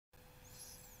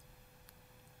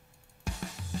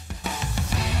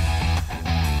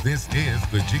This is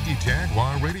the Jiggy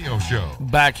Jaguar Radio Show.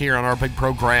 Back here on our big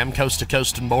program, coast to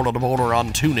coast and border to border on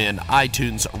TuneIn,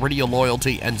 iTunes, Radio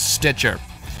Loyalty, and Stitcher.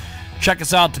 Check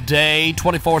us out today,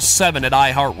 24/7 at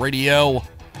iHeartRadio.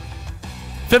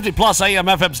 50-plus AM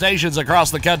FM stations across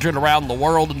the country and around the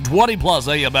world, and 20-plus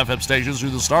AM FM stations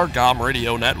through the Starcom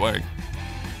radio network.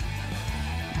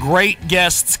 Great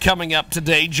guests coming up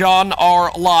today. John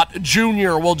R. Lott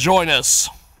Jr. will join us.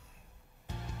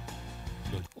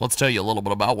 Let's tell you a little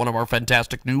bit about one of our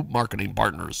fantastic new marketing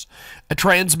partners at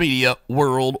Transmedia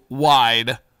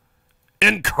Worldwide.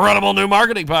 Incredible new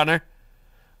marketing partner.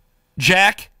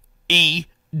 Jack E.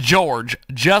 George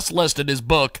just listed his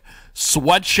book,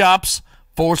 Sweatshops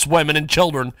Force Women and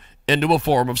Children into a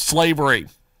Form of Slavery.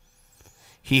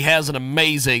 He has an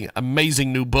amazing,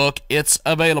 amazing new book. It's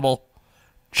available.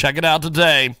 Check it out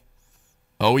today.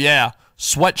 Oh yeah,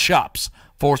 Sweatshops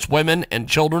Force Women and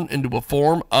Children into a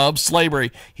Form of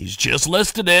Slavery. He's just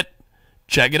listed it.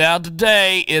 Check it out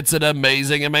today. It's an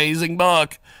amazing, amazing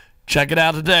book. Check it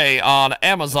out today on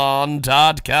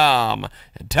Amazon.com.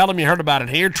 And tell him you heard about it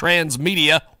here,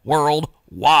 Transmedia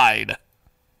Worldwide.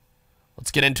 Let's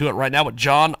get into it right now with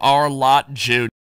John R. Lott Jr.